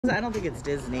I don't think it's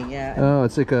Disney, yeah. Oh,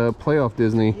 it's like a playoff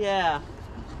Disney. Yeah.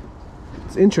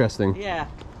 It's interesting. Yeah.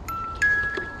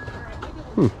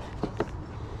 Oh,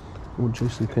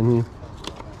 Jason Penny.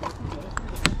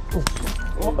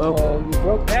 Oh, you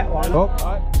broke that one. Oh.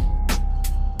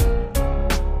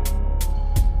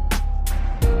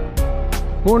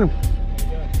 Morning.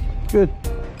 Good.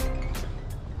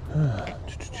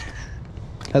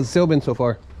 How's the sale been so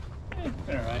far?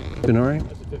 Been alright. Been alright?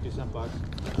 That's a 50-cent box.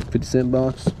 50-cent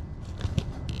box.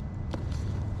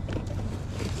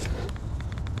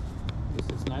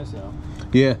 It's nice though.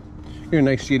 Yeah. You're in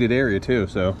a nice shaded area too,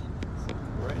 so.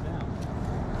 Right now.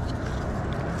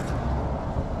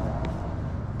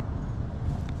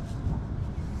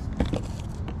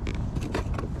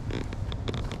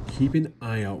 Keep an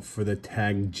eye out for the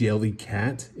tag Jelly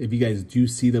Cat. If you guys do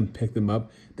see them, pick them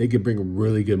up. They could bring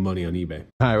really good money on eBay.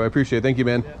 All right, well, I appreciate it. Thank you,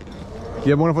 man. Yeah.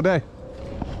 You have a wonderful day.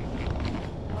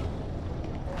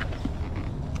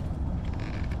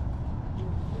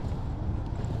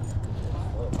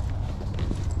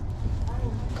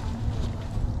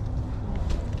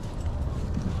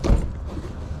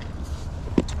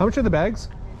 How much are the bags?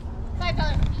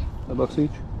 $5 each. $5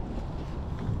 each.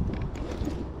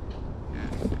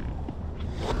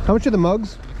 How much are the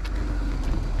mugs?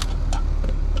 How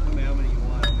many you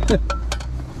want?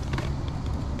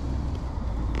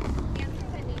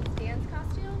 Dancers that need dance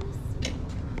costumes?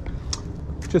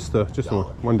 Just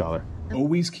 $1.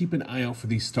 Always keep an eye out for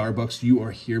these Starbucks You Are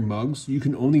Here mugs. You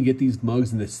can only get these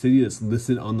mugs in the city that's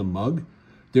listed on the mug.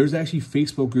 There's actually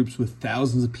Facebook groups with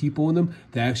thousands of people in them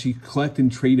that actually collect and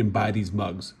trade and buy these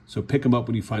mugs. So pick them up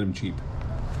when you find them cheap.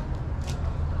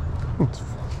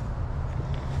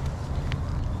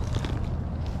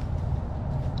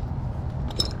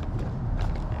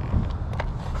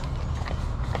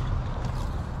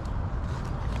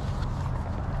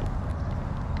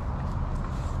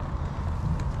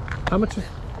 How much?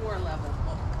 Floor level.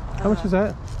 How much is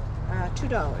that?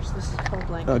 $2. This is whole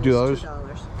blanket. Oh, $2?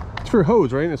 $2. It's for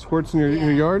hose, right? And it squirts in your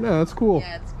yard. No, that's cool.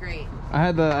 Yeah, it's great. I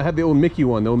had the old Mickey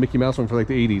one, the old Mickey Mouse one for like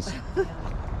the 80s.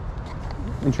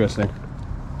 Interesting.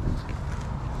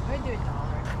 I would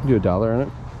do $1. Do $1 on it.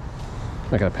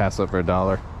 I gotta pass up for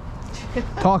 $1.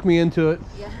 Talk me into it.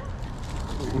 Yeah.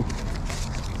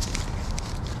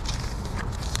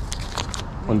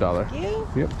 $1. Thank you.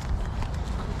 Yep.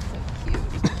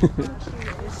 So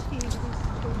cute.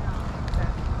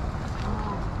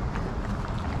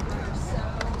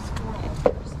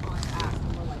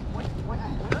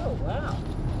 Oh, wow.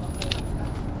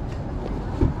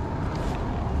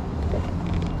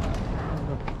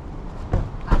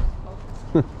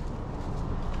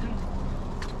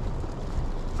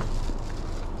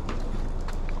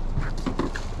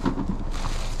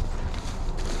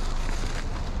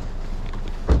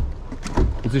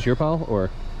 Is this your pile or?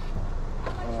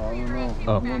 For your range,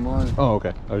 Oh. mine. Oh,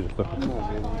 okay. I was just looking. You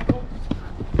want them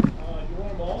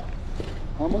all?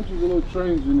 How much is the little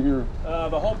trains in here?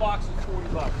 The whole box is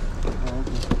 $40. Oh,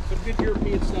 okay. Some good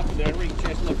European stuff in there. I didn't get a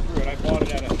chance to look through it. I bought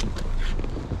it at a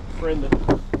friend that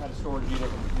had a storage unit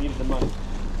and needed the money.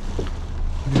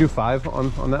 Did you do 5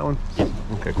 on that one? Yeah.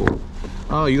 Okay, cool.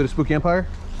 Oh, you go to Spooky Empire?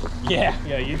 Yeah,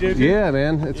 you do. Yeah,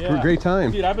 man. It's a great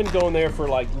time. Dude, I've been going there for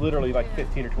like literally like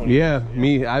 15 or 20 Yeah, years.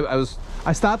 me.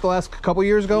 I stopped the last couple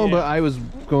years ago, but I was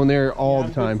going there all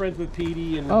the time. I'm friends with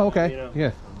Petey and. Oh, okay. You know.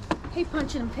 Yeah. Hey,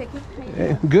 Punching and Picking.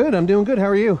 Hey, good. I'm doing good. How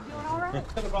are you? Doing all right?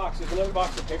 Another box. There's another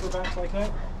box of paperbacks like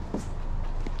that.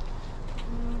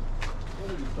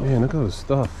 Man, look at those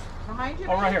stuff. Behind you?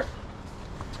 Oh, right here.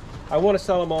 I want to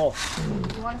sell them all,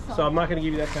 You want to sell so I'm not going to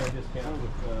give you that kind of discount.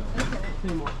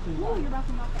 Two more. Oh, you're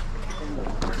welcome.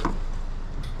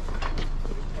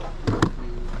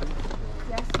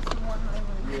 Yes, it's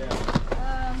 100. Yeah.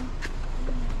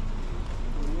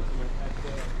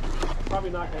 I'm probably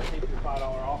not going to take your $5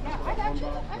 off. Yeah, I got you.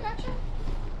 I got you.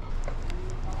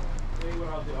 Tell you what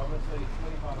I'll do. I'm going to sell you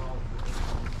 $25.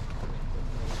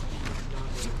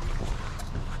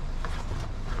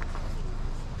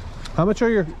 How much are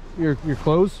your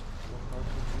clothes?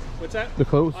 What's that? The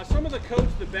clothes? Some of the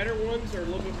coats, the better ones, are a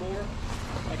little bit more,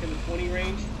 like in the 20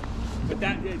 range. But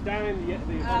that down in the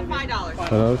 $5.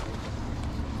 $5.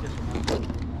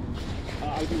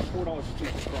 I was doing $4 a piece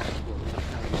of cross.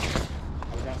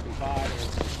 I was asking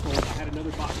 $5, and I had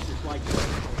another box just like that.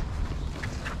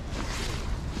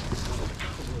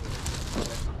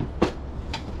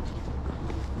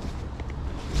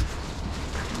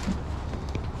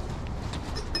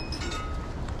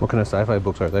 What kind of sci-fi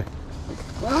books are they?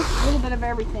 Well, a little bit of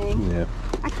everything. Yeah.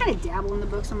 I kind of dabble in the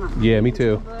books. I'm not. Yeah, me into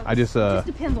too. the books. I just It just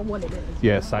depends on what it is.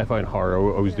 yeah, sci-fi and horror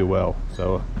always do well.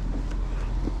 So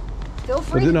Feel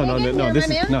free. No, to dig in there, this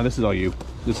my is man. this is all you.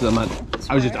 This is I'm not.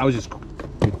 I was just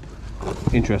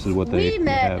interested in what they We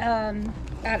met have.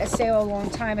 at a sale a long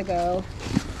time ago.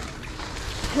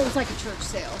 It was like a church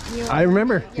sale. I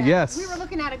remember. Yeah. Yes. We were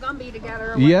looking at a Gumby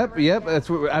together. or Yep. whatever. Yep. That's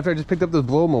what, after I just picked up those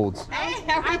blow molds. Hey,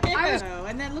 how are you?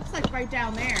 And then looks like right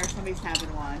down there somebody's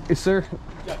having one. Yes, sir.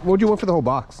 What would you want for the whole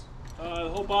box? The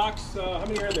whole box, how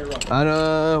many are there roughly? I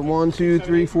know. 1, 2,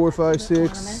 3, 4, 5,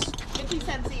 6. 50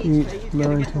 cents each. 8, So you get the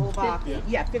 9, whole box.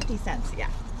 Yeah, 50 cents. Yeah.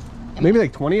 Maybe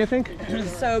like 20, I think.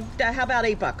 So how about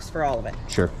 $8 for all of it?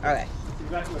 Sure. Okay.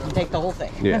 Take the whole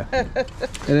thing. Yeah. And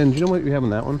then, do you know what you have on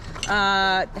that one?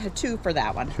 Had 2 for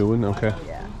that one. 2 and okay.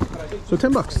 Yeah. So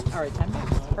 $10. All right,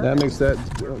 $10. That makes that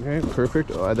okay.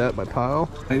 Perfect. I'll add that in my pile.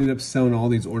 I ended up selling all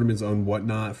these ornaments on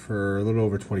Whatnot for a little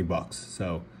over $20.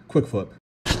 So quick flip.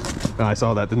 Oh, I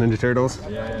saw that, the Ninja Turtles.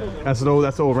 Yeah. That's the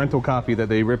old rental copy that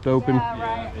they ripped open. Yeah,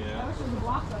 right. That was from the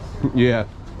Blockbuster. Yeah.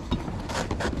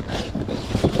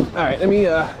 All right, let me.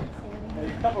 A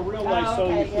couple real nice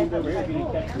sewing machines over here. Can you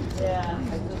catch them? Yeah.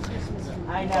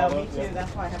 I know, me too.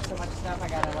 That's why I have so much stuff. I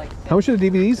gotta like. How much are the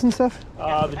DVDs and stuff? The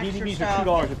DVDs are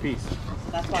 $2 a piece.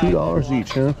 That's why $2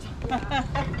 each, huh?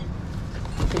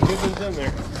 Some good ones in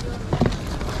there.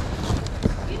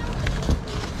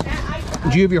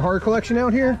 Do you have your horror collection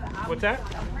out here? What's that?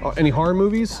 Any horror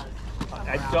movies?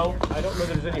 I don't know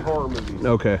there's any horror movies.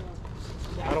 Okay.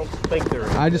 I don't think there is.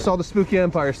 I just saw the Spooky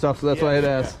Empire stuff, so that's why I had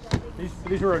asked.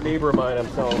 These were a neighbor of mine I'm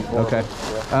selling for. Okay.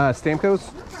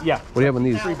 Stamkos? Yeah. What do you have on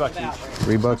these? $3 each.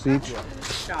 $3 each?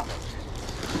 Shop it.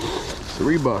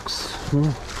 $3.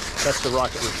 That's the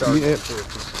rocket recharge. Yep.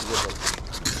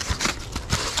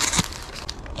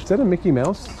 Is that a Mickey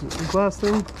Mouse glass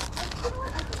thing?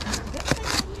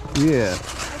 Yeah.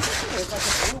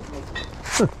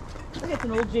 Look, it's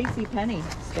an old J.C. Penney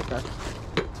sticker.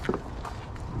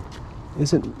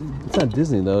 It's not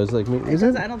Disney though. It's like, is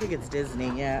it? I don't think it's Disney.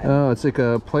 Yeah. Oh, it's like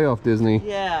a playoff Disney.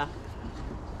 Yeah.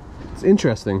 It's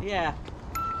interesting. Yeah.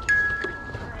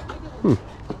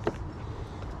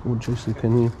 Old J.C.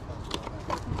 Penney.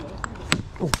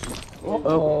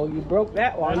 Oh, you broke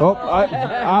that one. Oh,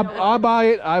 I buy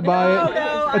it. I buy it.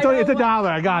 No, It's $1.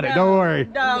 I got it. Don't worry.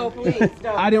 No, please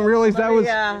don't. I didn't realize that was.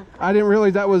 Yeah. I didn't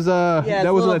realize that was. Yeah,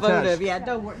 that was an it's a little attach. votive. Yeah,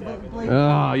 don't worry.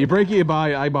 Please. You break it, you buy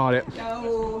it. I bought it.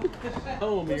 No.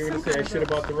 Oh, you're going to say I should have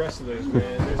bought the rest of those,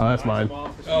 man. Oh, that's mine.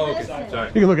 Oh, okay. Sorry.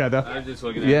 You can look at it though. I'm just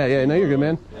looking at Yeah, yeah. No, you're good,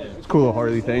 man. It's a cool little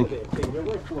Harley thing. Okay.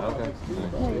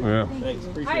 Yeah. Thanks.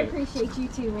 I Appreciate it. appreciate you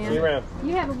too, man. See you around.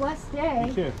 You have a blessed day.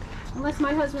 You too. Unless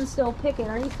my husband's still picking.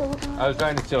 Are you still looking? I was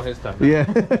trying to steal his stuff. Yeah.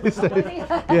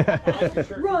 Yeah.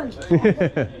 Run.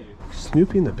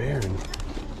 Snoopy and the Baron.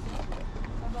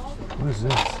 What is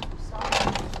this?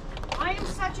 I am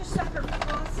such a sucker for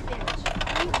cross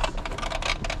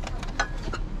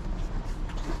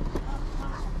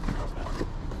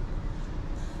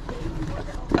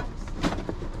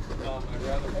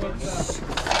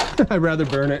I'd rather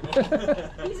burn it.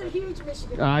 He's a huge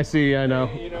Michigan. I see. I know.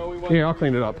 Here, I'll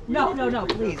clean it up. No,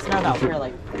 please. No,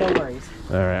 really. No worries.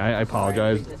 All right. I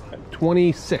apologize.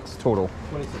 26 total.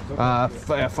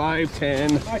 5,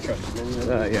 10. I trust you,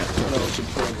 man. Yeah.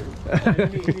 You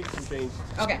need some change.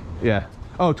 Okay. Yeah.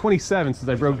 Oh, 27 since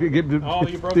I broke. Oh,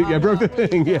 you broke I broke the it.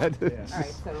 thing. Yeah. All right,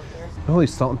 so there's. All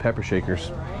these salt and pepper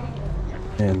shakers.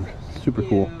 And super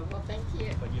cool. Well, thank you.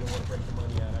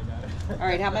 All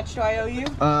right, how much do I owe you?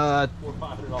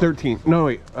 13. No,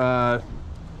 wait.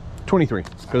 23.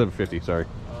 Because of 50. Sorry.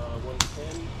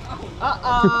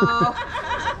 Uh-oh.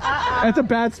 That's a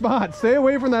bad spot. Stay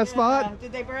away from that spot.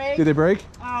 Did they break? Did they break?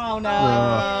 Oh,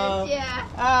 no. Yeah,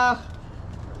 Oh.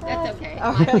 that's okay.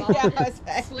 Okay, yeah, I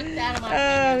was Slipped out of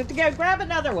my finger. go grab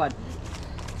another one.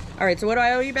 All right, so what do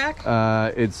I owe you back?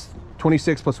 It's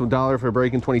 26 plus $1 for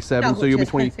breaking 27, so you'll be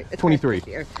 23.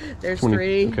 Here. There's 20.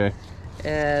 3. Okay.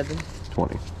 And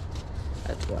 20.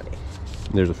 a 20.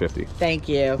 There's a 50. Thank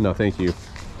you. No, thank you.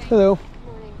 Hello.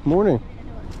 Morning.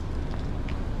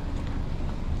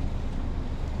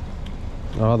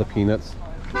 Oh, the peanuts.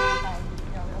 God,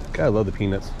 I love the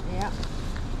peanuts. Yeah.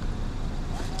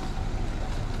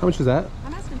 How much is that?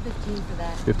 I'm asking 15 for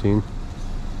that. 15.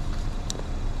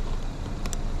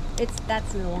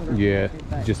 That's no longer. Yeah, connected,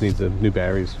 but it just needs new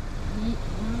batteries.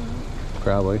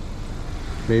 Probably.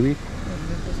 Maybe. if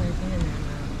there's anything in there now.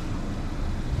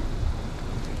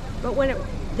 But when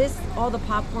all the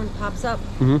popcorn pops up.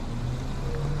 Mm-hmm.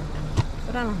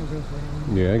 But I don't have room for it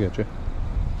anymore. Yeah, I got you.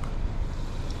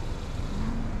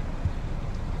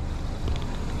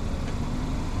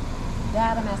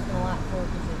 That I'm asking a lot for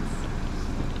because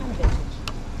it's kind of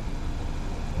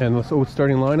vintage. And so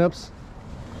starting lineups?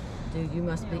 Dude, you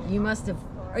must have.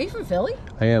 Are you from Philly?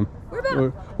 I am.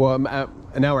 Well, now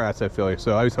we're outside Philly,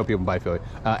 so I always tell people buy Philly.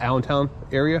 Allentown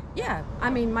area? Yeah, I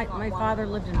mean, my father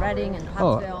lived in Reading and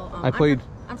Huntsville. I played...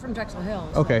 I'm from Drexel Hill.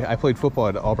 So. Okay, I played football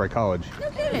at Albright College. No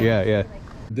kidding. Yeah.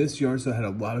 This yard sale had a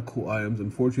lot of cool items.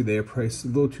 Unfortunately, they are priced a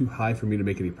little too high for me to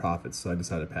make any profits, so I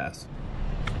decided to pass.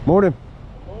 Morning.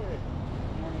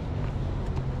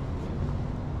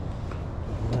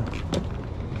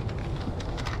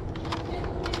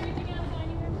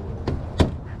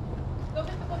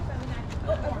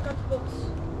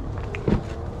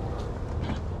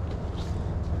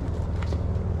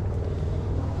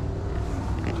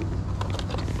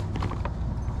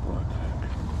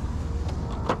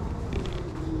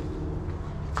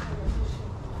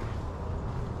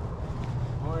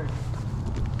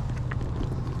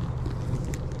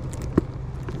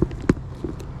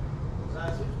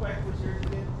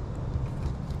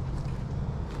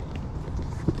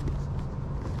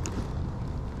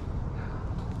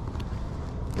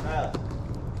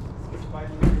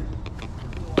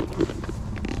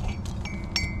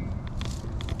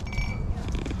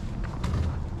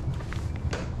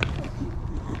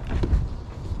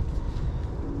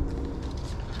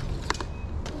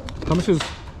 How much is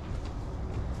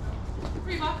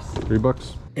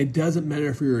 $3? It doesn't matter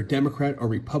if you're a Democrat or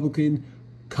Republican.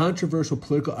 Controversial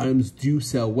political items do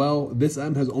sell well. This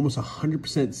item has almost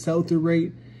 100% sell-through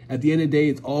rate. At the end of the day,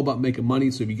 it's all about making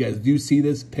money. So if you guys do see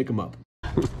this, pick them up.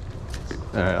 All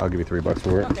right, I'll give you $3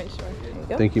 for it. Okay, sure. Here you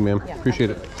go. Thank you, ma'am. Yeah,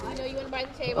 appreciate it. I know you want to buy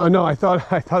the table. Oh no, I thought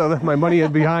I left my money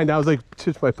behind. I was like,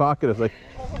 just my pocket. I was like,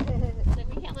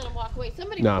 We can't let him walk away.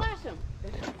 Somebody flash him.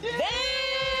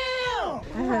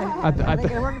 I think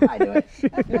it'll work if I do it.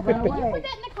 Did you put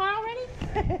that in the car already?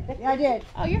 Yeah, I did.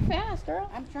 Oh, you're fast,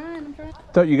 girl. I'm trying.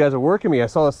 thought you guys were working me. I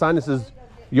saw a sign that says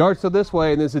yard sale this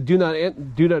way, and it said do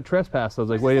not trespass. I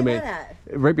was like, wait a minute.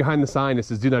 Right behind the sign, it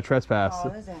says do not trespass. Oh,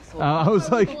 this asshole. I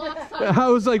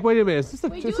was like, wait a minute. Is this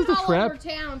We do it a all trap? over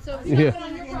town, so it's Yeah. not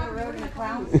on your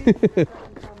property.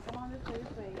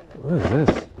 What is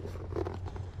this?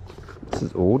 This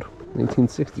is old,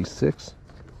 1966.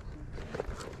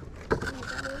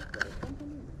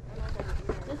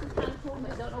 This is kind of cool,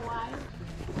 but I don't know why.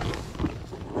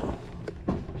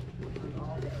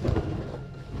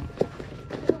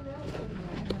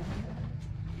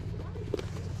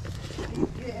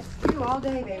 It's you all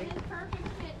day, baby. Perfect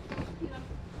fit. You know,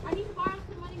 I need to borrow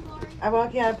some money, Glory.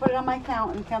 I put it on my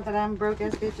account and count that I'm broke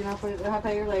as bitch, and I'll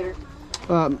pay her later.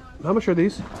 How much are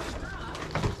these?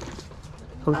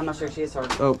 I'm not sure she is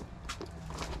hard. Oh,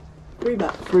 $3.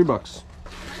 $3.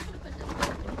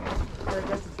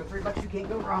 For $3, you can't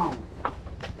go wrong.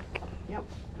 Yep.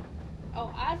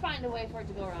 Oh, I'd find a way for it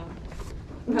to go wrong.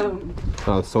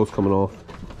 Oh, the soul's coming off.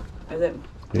 Is it?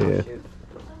 Yeah. Oh,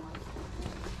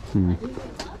 shoot.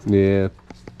 Yeah.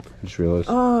 I just realized.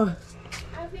 Oh,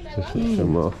 I think I love it.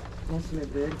 Some off. that's no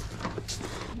good.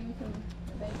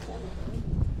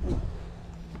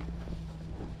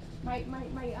 My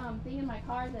thing in my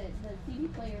car, the CD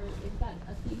player, it's got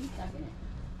a CD stuck in it.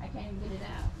 I can't even get it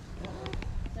out.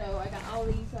 So I got all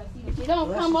these CDs. You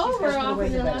don't come over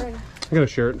often enough. I got a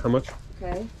shirt. How much?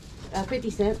 Okay. 50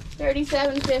 cents.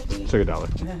 $37.50. It's like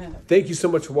 $1. Thank you so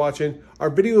much for watching. Our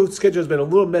video schedule has been a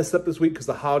little messed up this week because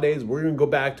the holidays. We're going to go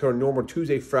back to our normal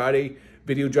Tuesday, Friday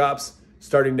video drops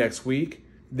starting next week.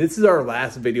 This is our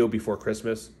last video before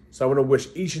Christmas. So I want to wish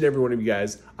each and every one of you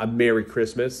guys a Merry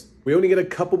Christmas. We only get a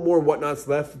couple more whatnots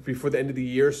left before the end of the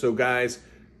year. So guys,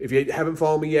 if you haven't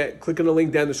followed me yet, click on the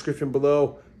link down in the description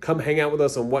below. Come hang out with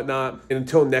us on Whatnot. And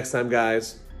until next time,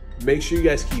 guys, make sure you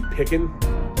guys keep picking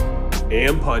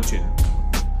and punching.